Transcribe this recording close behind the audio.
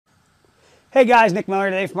Hey guys, Nick Miller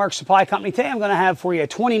today from Mark's Supply Company. Today I'm going to have for you a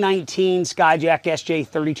 2019 Skyjack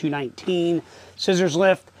SJIII3219 scissors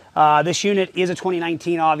lift. This unit is a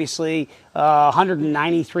 2019, obviously,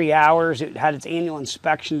 193 hours. It had its annual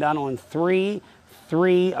inspection done on 3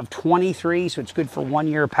 of 23, so it's good for 1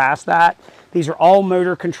 year past that. These are all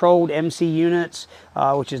motor controlled MC units,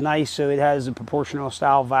 which is nice. So it has a proportional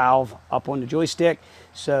style valve up on the joystick,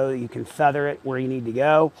 so you can feather it where you need to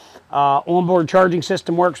go. Onboard charging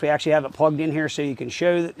system works. We actually have it plugged in here so you can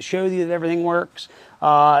show you that everything works.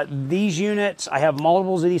 These units, I have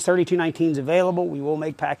multiples of these 3219s available. We will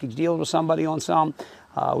make package deals with somebody on some.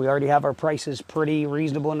 We already have our prices pretty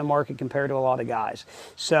reasonable in the market compared to a lot of guys.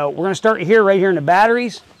 So we're going to start here, right here in the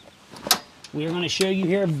batteries. We are going to show you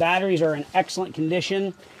here, batteries are in excellent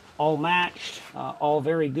condition, all matched, all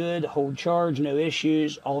very good, hold charge, no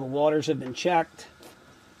issues. All the waters have been checked.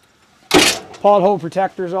 Pothole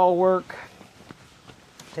protectors all work.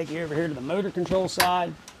 Take you over here to the motor control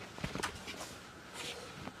side.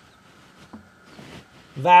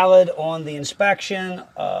 Valid on the inspection,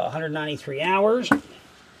 193 hours.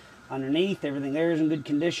 Underneath, everything there is in good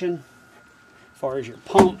condition. As far as your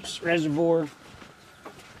pumps, reservoir.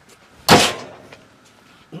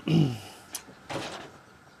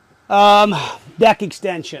 Deck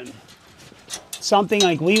extension. Something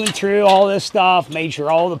like we went through all this stuff, made sure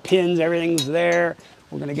all the pins, everything's there.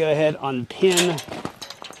 We're going to go ahead and unpin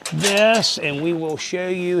this, and we will show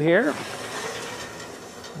you here.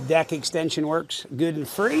 Deck extension works good and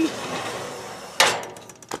free.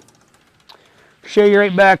 Show you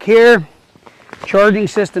right back here. Charging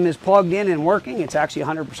system is plugged in and working. It's actually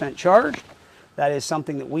 100% charged. That is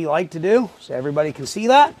something that we like to do, so everybody can see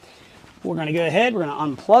that. We're going to go ahead, we're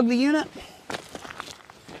going to unplug the unit.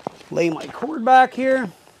 Lay my cord back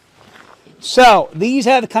here. So these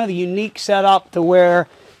have kind of a unique setup to where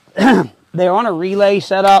they're on a relay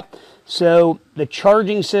setup. So the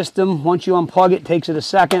charging system, once you unplug it, takes it a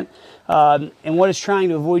second. And what it's trying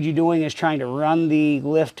to avoid you doing is trying to run the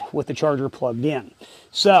lift with the charger plugged in.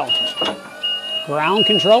 So, ground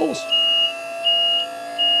controls.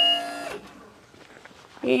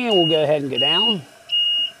 And we'll go ahead and go down.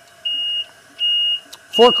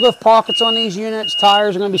 Forklift pockets on these units.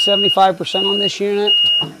 Tires are going to be 75% on this unit.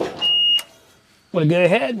 We're going to go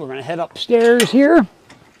ahead. We're going to head upstairs here.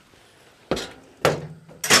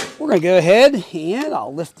 We're going to go ahead and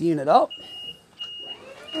I'll lift the unit up.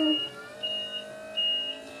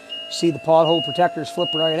 See the pothole protectors flip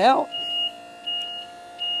right out.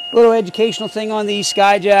 Little educational thing on these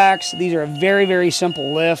Skyjacks. These are a very, very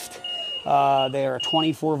simple lift. They are a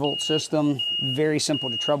 24-volt system. Very simple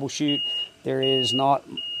to troubleshoot. There is not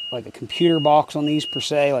like a computer box on these per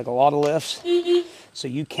se, like a lot of lifts. So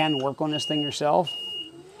you can work on this thing yourself.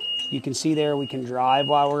 You can see there we can drive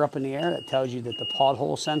while we're up in the air. That tells you that the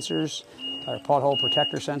pothole sensors, or pothole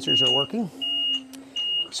protector sensors, are working.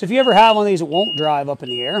 So if you ever have one of these that won't drive up in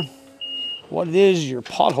the air, what it is, your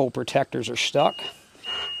pothole protectors are stuck.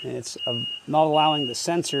 And it's not allowing the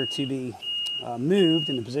sensor to be moved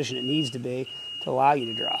in the position it needs to be to allow you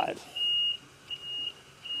to drive.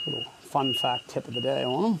 Little fun fact tip of the day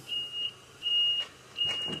on them.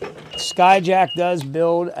 Skyjack does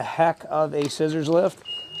build a heck of a scissors lift.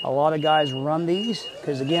 A lot of guys run these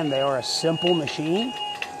because, again, they are a simple machine.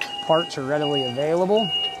 Parts are readily available.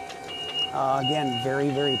 Again, very,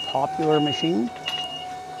 very popular machine.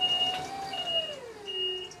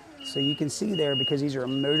 So you can see there, because these are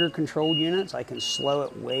motor controlled units, I can slow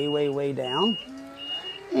it way, way, way down.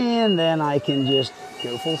 And then I can just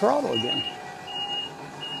go full throttle again.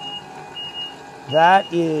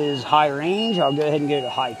 That is high range. I'll go ahead and go to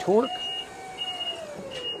high torque.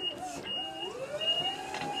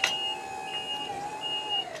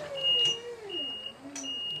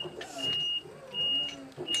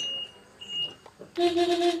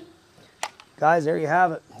 Guys, there you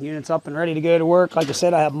have it. Unit's up and ready to go to work. Like I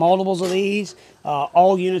said, I have multiples of these.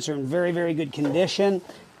 All units are in very, very good condition.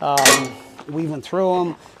 We went through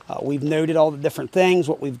them. We've noted all the different things,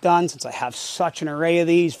 what we've done, since I have such an array of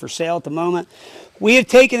these for sale at the moment. We have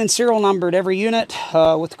taken and serial numbered every unit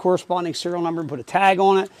with the corresponding serial number and put a tag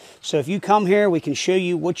on it. So if you come here, we can show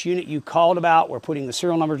you which unit you called about. We're putting the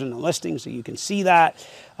serial numbers in the listing so you can see that.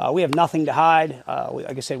 We have nothing to hide.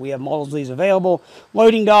 Like I said, we have multiples of these available.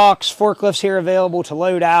 Loading docks, forklifts here available to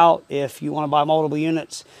load out. If you want to buy multiple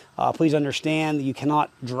units, please understand that you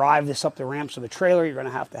cannot drive this up the ramps of a trailer. You're going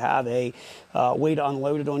to have a way to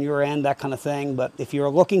unload it on your end, that kind of thing. But if you're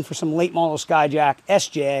looking for some late model Skyjack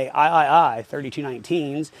SJIII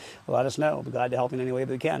 3219s, let us know. We'll be glad to help you in any way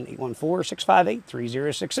that we can.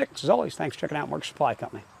 814-658-3066. As always, thanks for checking out Mark's Supply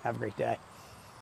Company. Have a great day.